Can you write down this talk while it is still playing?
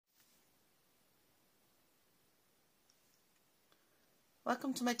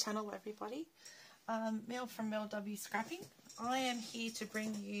Welcome to my channel, everybody. Mel from Mel W Scrapping. I am here to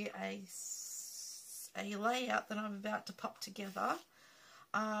bring you a layout that I'm about to pop together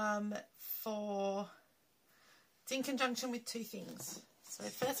it's in conjunction with two things. So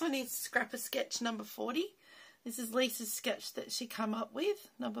first one is Scrapper Sketch number 40. This is Lisa's sketch that she come up with,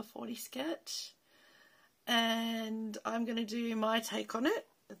 number 40 sketch. And I'm going to do my take on it.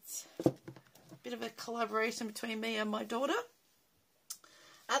 It's a bit of a collaboration between me and my daughter.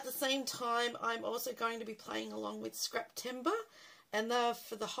 At the same time, I'm also going to be playing along with SCRAPTEMBER, and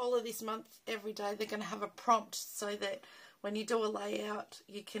for the whole of this month, every day, they're going to have a prompt so that when you do a layout,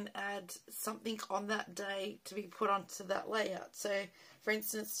 you can add something on that day to be put onto that layout. So, for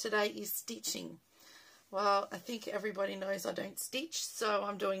instance, today is stitching. Well, I think everybody knows I don't stitch, so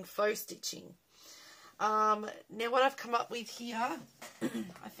I'm doing faux stitching. Now, what I've come up with here,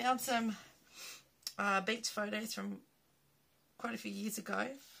 I found some beach photos from quite a few years ago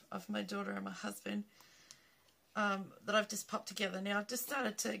of my daughter and my husband that I've just popped together. Now, I've just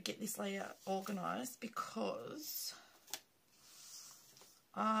started to get this layout organised because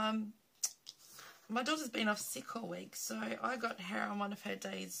my daughter's been off sick all week, so I got her on one of her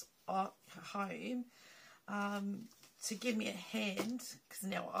days off home to give me a hand, because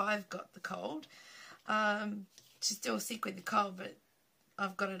now I've got the cold. She's still sick with the cold, but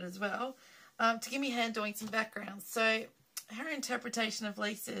I've got it as well, to give me a hand doing some backgrounds. So her interpretation of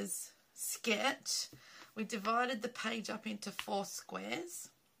Lisa's sketch, we divided the page up into 4 squares,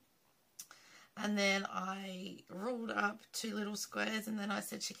 and then I ruled up 2 little squares, and then I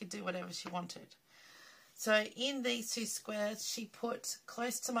said she could do whatever she wanted. So in these 2 squares, she put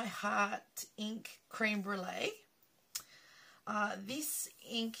Close to My Heart ink creme brulee. This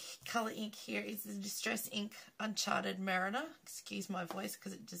colour ink here is the Distress Ink Uncharted Mariner. Excuse my voice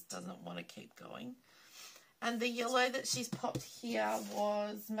because it just doesn't want to keep going. And the yellow that she's popped here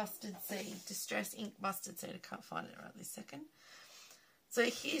was Mustard Seed, Distress Ink Mustard Seed. I can't find it right this second. So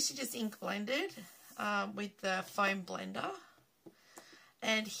here she just ink blended with the foam blender.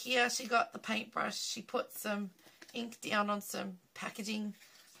 And here she got the paintbrush. She put some ink down on some packaging,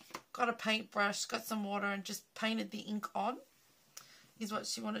 got a paintbrush, got some water, and just painted the ink on, is what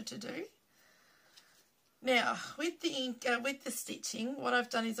she wanted to do. Now, with the ink, with the stitching, what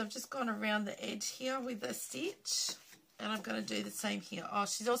I've done is I've just gone around the edge here with a stitch, and I'm going to do the same here. Oh,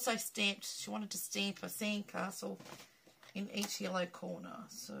 she's also stamped, she wanted to stamp a sandcastle in each yellow corner.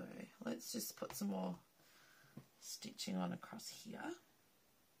 So let's just put some more stitching on across here.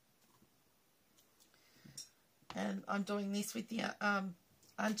 And I'm doing this with the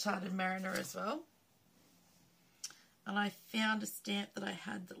Uncharted Mariner as well. And I found a stamp that I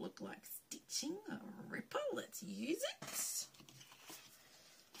had that looked like stitching, a ripper. Let's use it.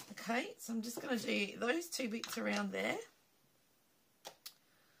 Okay, so I'm just going to do those 2 bits around there.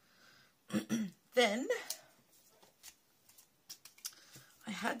 Then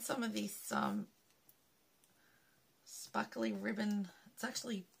I had some of this sparkly ribbon. It's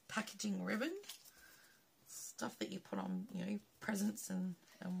actually packaging ribbon. Stuff that you put on, you know, presents and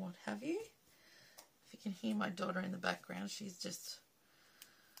what have you. If you can hear my daughter in the background, she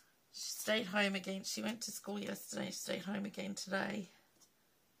stayed home again. She went to school yesterday, she stayed home again today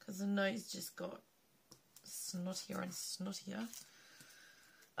because the nose just got snottier and snottier.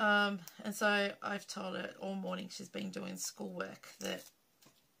 And so I've told her all morning she's been doing schoolwork that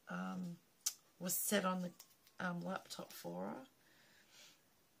was set on the laptop for her.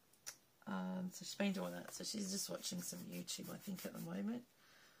 So she's been doing that. So she's just watching some YouTube, I think, at the moment.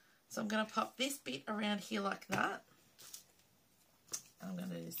 So I'm going to pop this bit around here like that. I'm going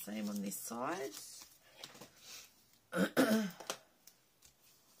to do the same on this side. That's the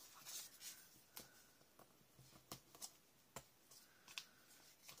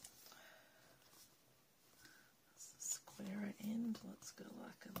square end. Let's go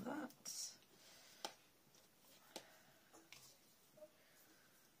like that.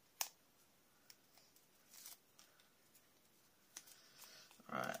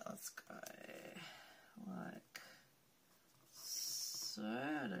 Alright, let's go like so.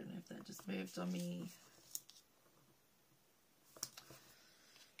 I don't know if that just moved on me.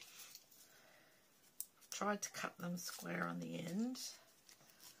 I've tried to cut them square on the end.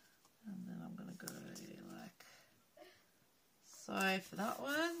 And then I'm going to go like so for that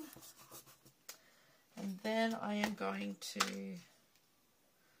one. And then I am going to,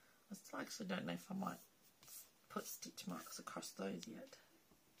 I still actually don't know if I might put stitch marks across those yet.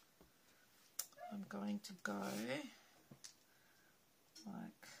 I'm going to go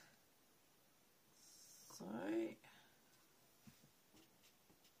like so.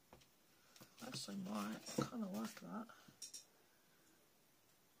 Actually might kind of like that.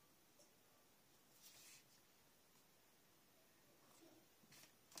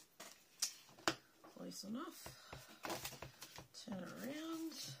 close enough. Turn it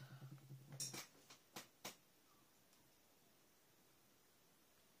around.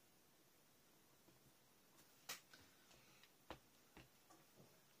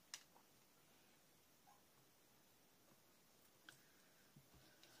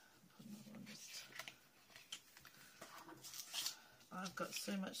 I've got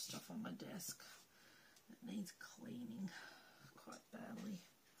so much stuff on my desk that needs cleaning quite badly.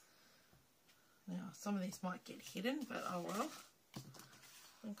 Now, some of these might get hidden, but oh well. I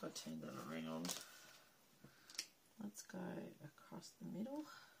think I turned that around. Let's go across the middle.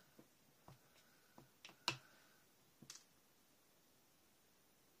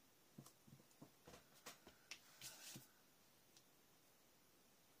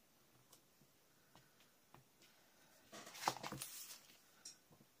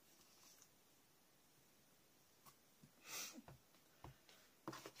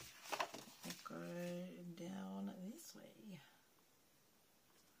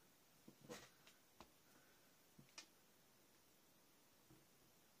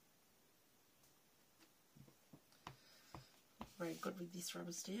 Very good with this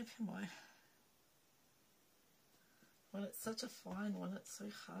rubber stamp, am I? When it's such a fine one, it's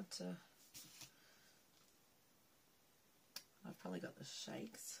so hard to... I've probably got the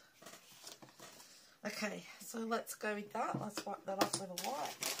shakes. Okay, so let's go with that. Let's wipe that off with a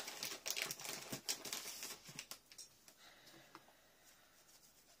wipe.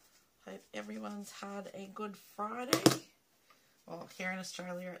 Hope everyone's had a good Friday. Well, here in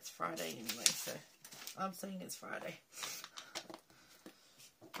Australia it's Friday anyway, so I'm saying it's Friday.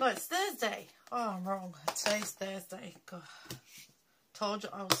 No, it's Thursday. Oh, I'm wrong. Today's Thursday. God. Told you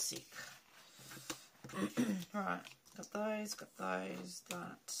I was sick. Right. Got those, that.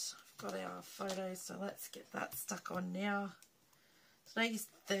 I've got our photos, so let's get that stuck on now. Today's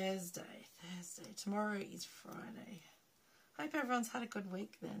Thursday. Tomorrow is Friday. Hope everyone's had a good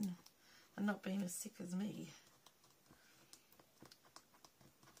week then. And not been as sick as me.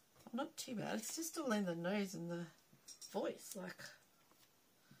 Not too bad. It's just all in the nose and the voice, like...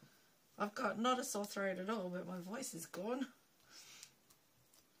 I've got not a sore throat at all, but my voice is gone.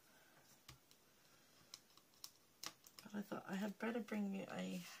 But I thought I had better bring you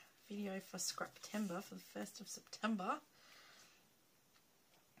a video for Scraptember for the 1st of September.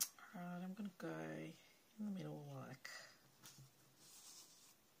 Alright, I'm going to go in the middle like...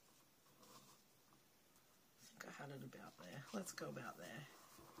 I think I had it about there. Let's go about there.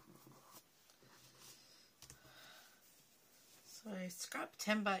 So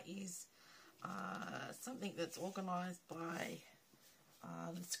Scraptember is something that's organised by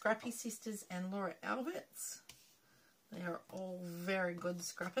the Scrappy Sisters and Laura Alberts. They are all very good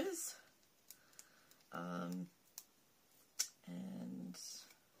scrappers. And I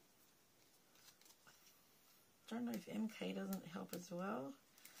don't know if MK doesn't help as well.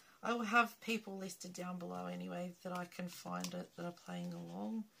 I will have people listed down below anyway that I can find it that are playing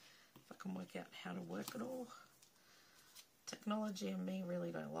along. If I can work out how to work it all. Technology and me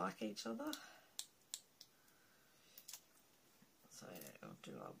really don't like each other. So I'll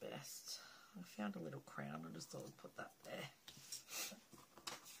do our best. I found a little crown. I just thought I'd put that there.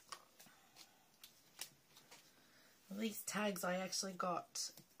 These tags I actually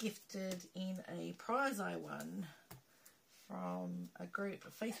got gifted in a prize I won from a group,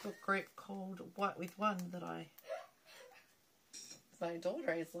 a Facebook group called White with One that my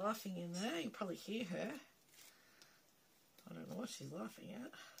daughter is laughing in there. You probably hear her. I don't know what she's laughing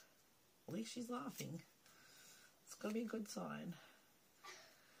at. At least she's laughing. It's got to be a good sign.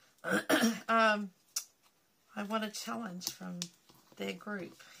 I won a challenge from their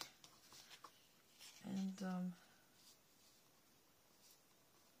group. And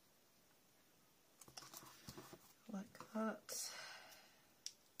like that.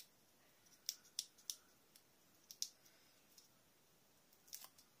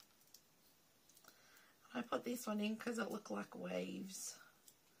 I put this one in because it looked like waves.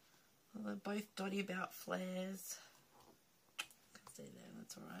 Well, they're both Dotty about Flairs. You can see there,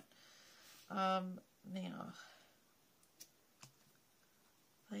 that's alright. Now,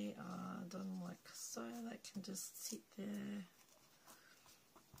 they are done like so. They can just sit there.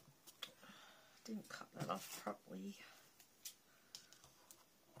 Didn't cut that off properly.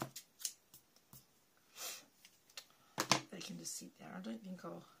 They can just sit there. I don't think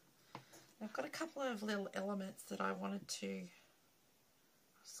I've got a couple of little elements that I wanted to, I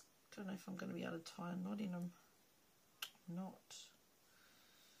just don't know if I'm going to be able to tie a knot in them. Not.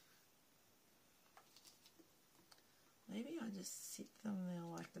 Maybe I just sit them there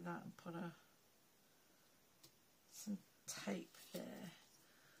like that and put some tape there.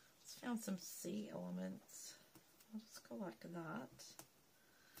 Let's found some sea elements. I'll just go like that.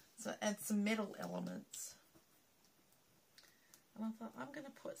 So add some metal elements. And I thought I'm going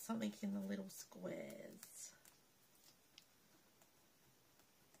to put something in the little squares.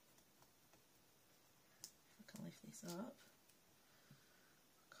 If I can lift this up.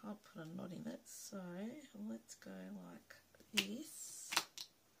 I can't put a knot in it, so let's go like this.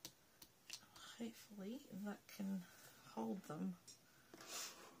 Hopefully that can hold them.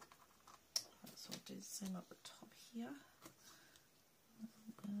 Right, so I'll do the same up the top here.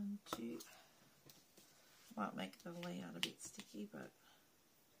 And two. Might make the layout a bit sticky, but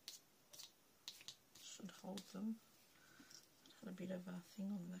should hold them. Had a bit of a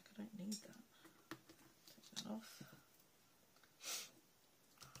thing on the back, I don't need that. Take that off.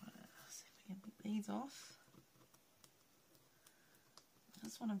 Right, see if we can pick these off. I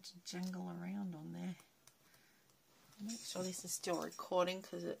just want them to jangle around on there. Make sure this is still recording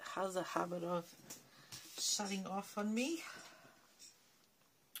because it has a habit of shutting off on me.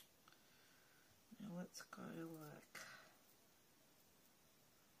 Now let's go like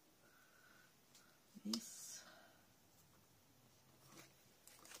this.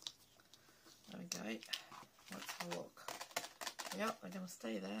 There we go. Let's have a look. Yep, they're going to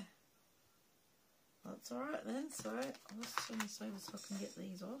stay there. That's alright then, so I'll just turn this over so I can get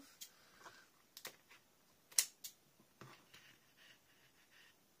these off.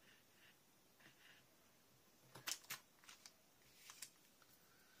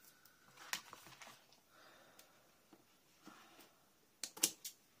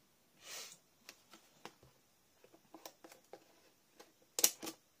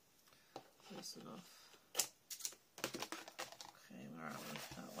 Close it off. Okay, where are we?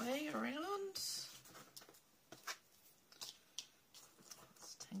 That way around.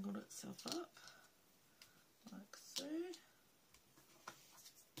 Tangled itself up like so.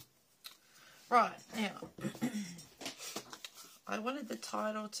 Right, now I wanted the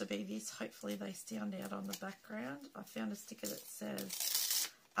title to be this. Hopefully they stand out on the background. I found a sticker that says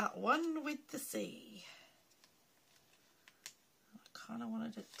 "At One with the Sea." I kind of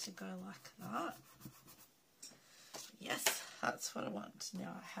wanted it to go like that. Yes, that's what I want.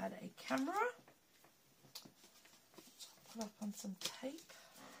 Now I had a camera. Put up on some tape.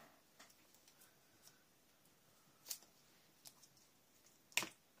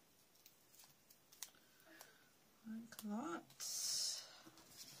 Like that.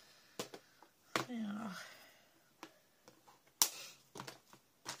 Now,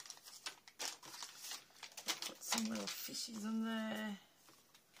 put some little fishies in there.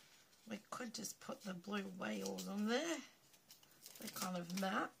 We could just put the blue whales on there. They kind of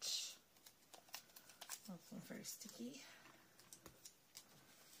match. That's not very sticky.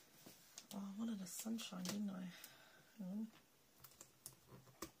 Oh, I wanted a sunshine, didn't I?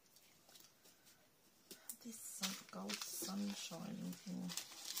 This gold sunshining thing.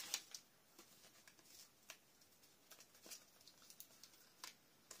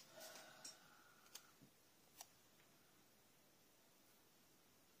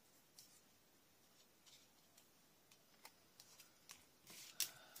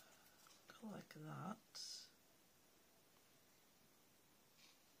 Go like that.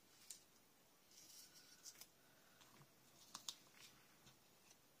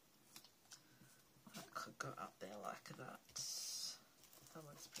 Go up there like that. That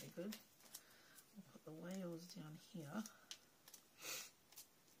looks pretty good. I'll put the whales down here. I'll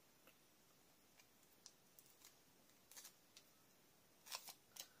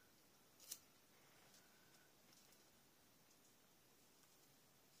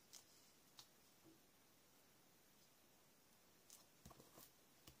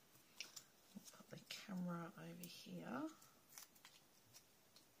put the camera over here.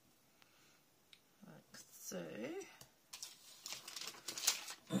 So,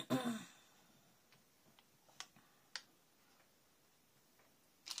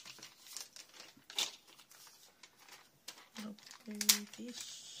 little blue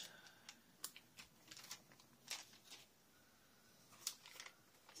fish.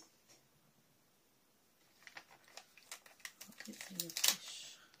 I'll get the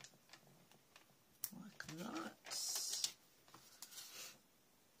fish like that.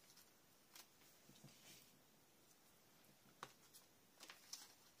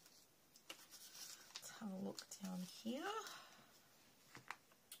 Have a look down here.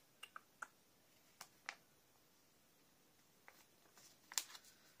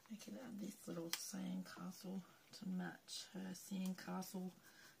 I can add this little sandcastle to match her sandcastle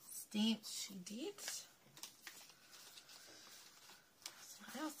stamps she did.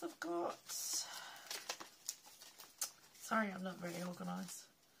 What else I've got? Sorry, I'm not very organised.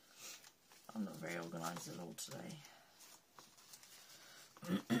 I'm not very organised at all today.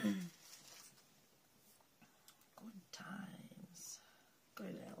 Good times. Go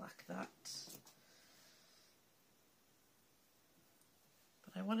there like that.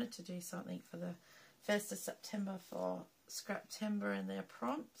 But I wanted to do something for the 1st of September for SCRAPTEMBER and their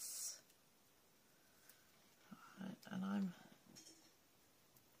prompts. Right, and I'm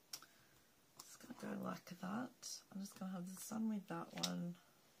just going to go like that. I'm just going to have the sun with that one.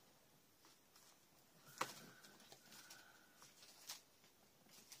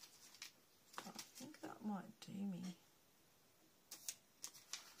 I think that might do me.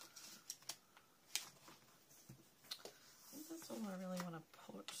 I think that's all I really want to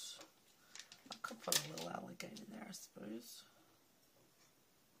put. I could put a little alligator there, I suppose.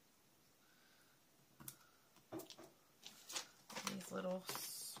 His little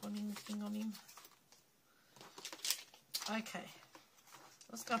swimming thing on him. Okay,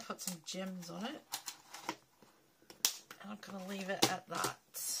 I'm just going to put some gems on it. And I'm going to leave it at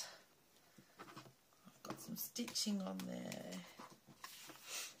that. I've got some stitching on there.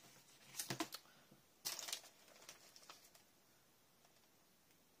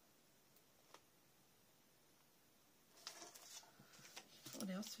 What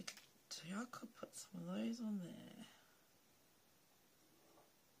else we could do? I could put some of those on there.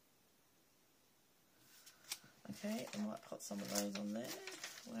 Okay, I might put some of those on there.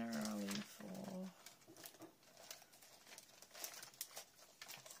 Where are we for?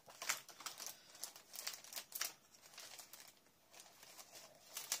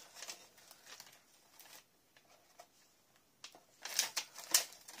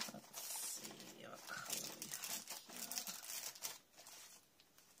 Let's see what colour we have here.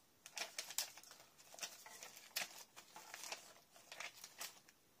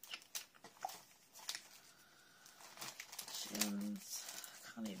 Gems.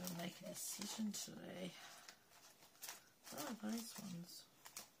 Can't even make a decision today. What are those ones?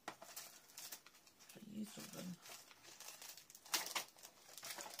 The use of them.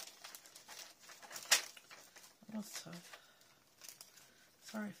 I must have.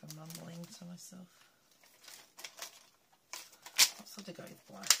 Sorry for mumbling to myself. I'll sort of go with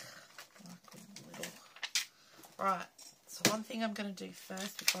black. Black with little. Right. So one thing I'm going to do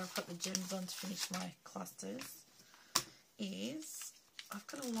first before I put the gems on to finish my clusters is I've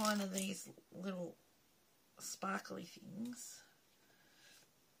got a line of these little sparkly things,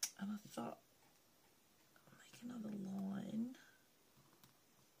 and I thought I'll make another line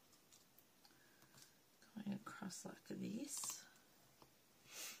going across like this.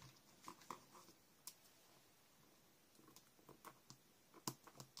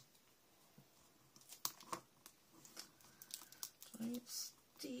 Don't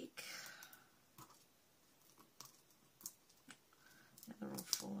stick. They're all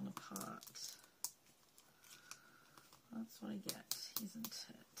falling apart. That's what I get, isn't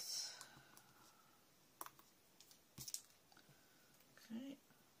it? Okay.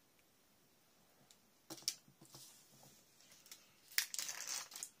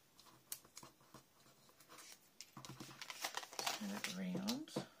 Turn it round.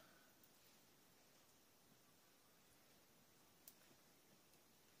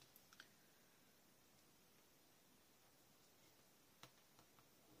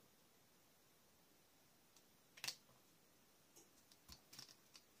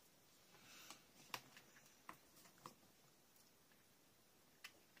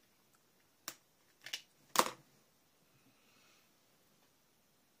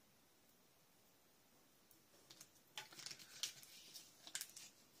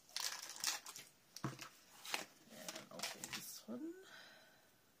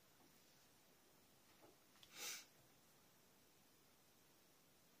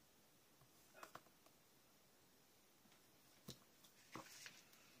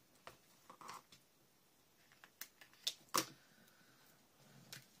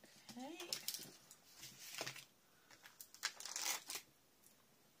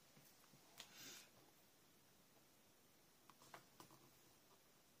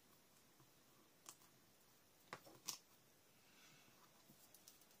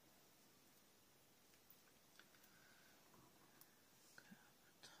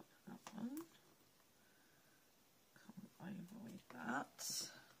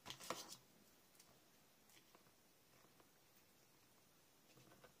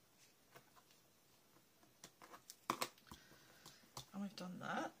 And we've done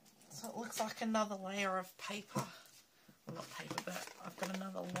that. So it looks like another layer of paper. Well, not paper, but I've got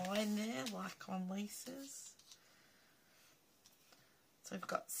another line there, like on Lisa's. So we've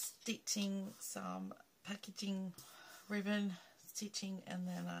got stitching, some packaging ribbon, stitching, and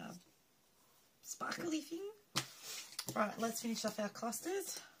then a sparkly thing. Right, let's finish off our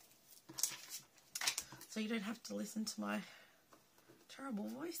clusters. So you don't have to listen to my terrible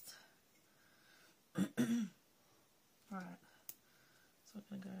voice. Right, so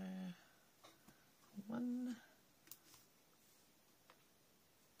we're going to go 1,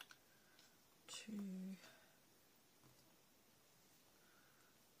 2, and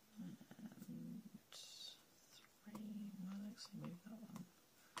 3. Might actually move that one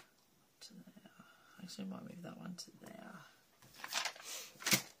to there. Actually, might move that one to there.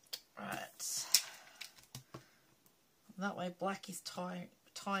 Right. That way black is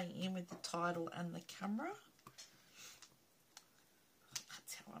tying in with the title and the camera.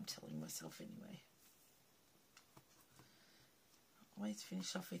 That's how I'm telling myself anyway. Always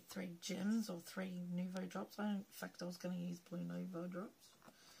finish off with 3 gems or 3 Nouveau drops. In fact, I was going to use blue Nouveau drops.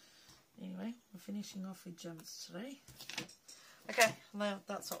 Anyway, we're finishing off with gems today. Okay, now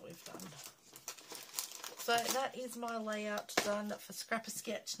that's what we've done. So that is my layout done for Scrapper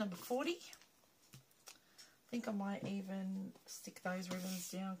Sketch number 40. I think I might even stick those ribbons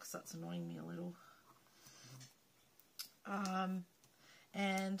down because that's annoying me a little.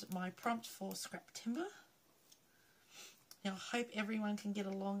 And my prompt for Scraptember. Now, I hope everyone can get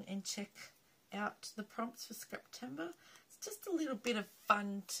along and check out the prompts for Scraptember. It's just a little bit of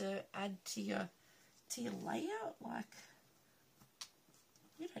fun to add to your layout. Like,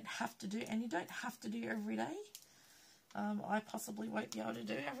 you don't have to do, and you don't have to do every day. I possibly won't be able to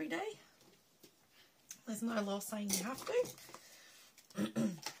do every day. There's no law saying you have to.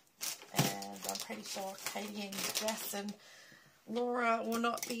 And I'm pretty sure Katie and Jess and Laura will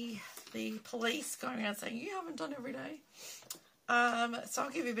not be the police going around saying, you haven't done every day. So I'll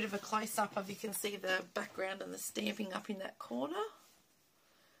give you a bit of a close-up of, you can see the background and the stamping up in that corner.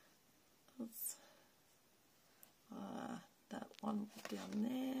 That one down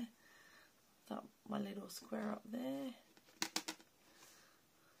there. That my little square up there.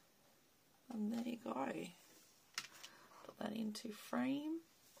 And there you go. Put that into frame.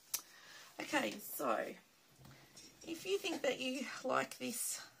 Okay, so if you think that you like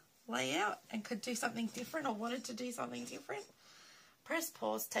this layout and could do something different or wanted to do something different, press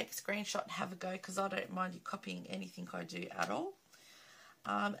pause, take a screenshot and have a go, because I don't mind you copying anything I do at all.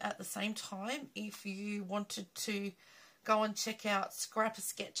 At the same time, if you wanted to go and check out Scrapper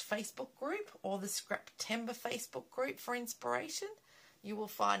Sketch Facebook group or the Scraptember Facebook group for inspiration, you will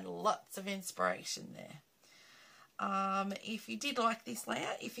find lots of inspiration there. If you did like this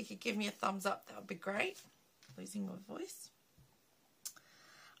layout, if you could give me a thumbs up, that would be great. Losing my voice.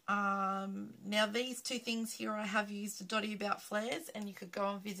 Now these 2 things here, I have used the Dotty About Flairs, and you could go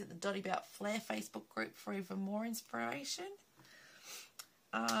and visit the Dotty About Flair Facebook group for even more inspiration.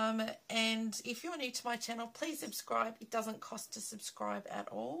 And if you're new to my channel, please subscribe. It doesn't cost to subscribe at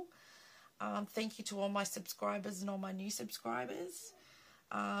all. Thank you to all my subscribers and all my new subscribers.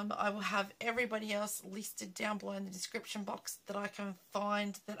 I will have everybody else listed down below in the description box that I can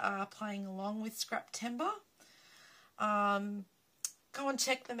find that are playing along with Scraptember. Go and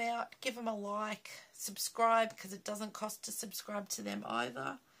check them out, give them a like, subscribe, because it doesn't cost to subscribe to them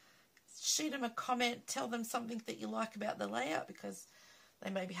either. Shoot them a comment, tell them something that you like about the layout, because they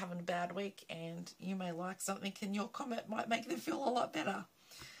may be having a bad week and you may like something and your comment might make them feel a lot better.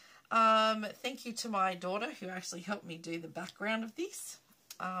 Thank you to my daughter who actually helped me do the background of this.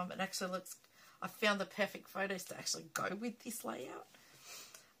 It actually looks, I found the perfect photos to actually go with this layout.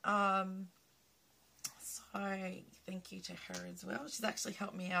 So thank you to her as well. She's actually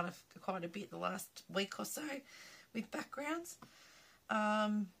helped me out quite a bit the last week or so with backgrounds.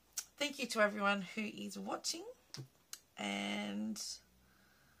 Thank you to everyone who is watching, and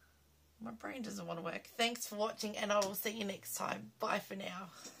my brain doesn't want to work. Thanks for watching, and I will see you next time. Bye for now.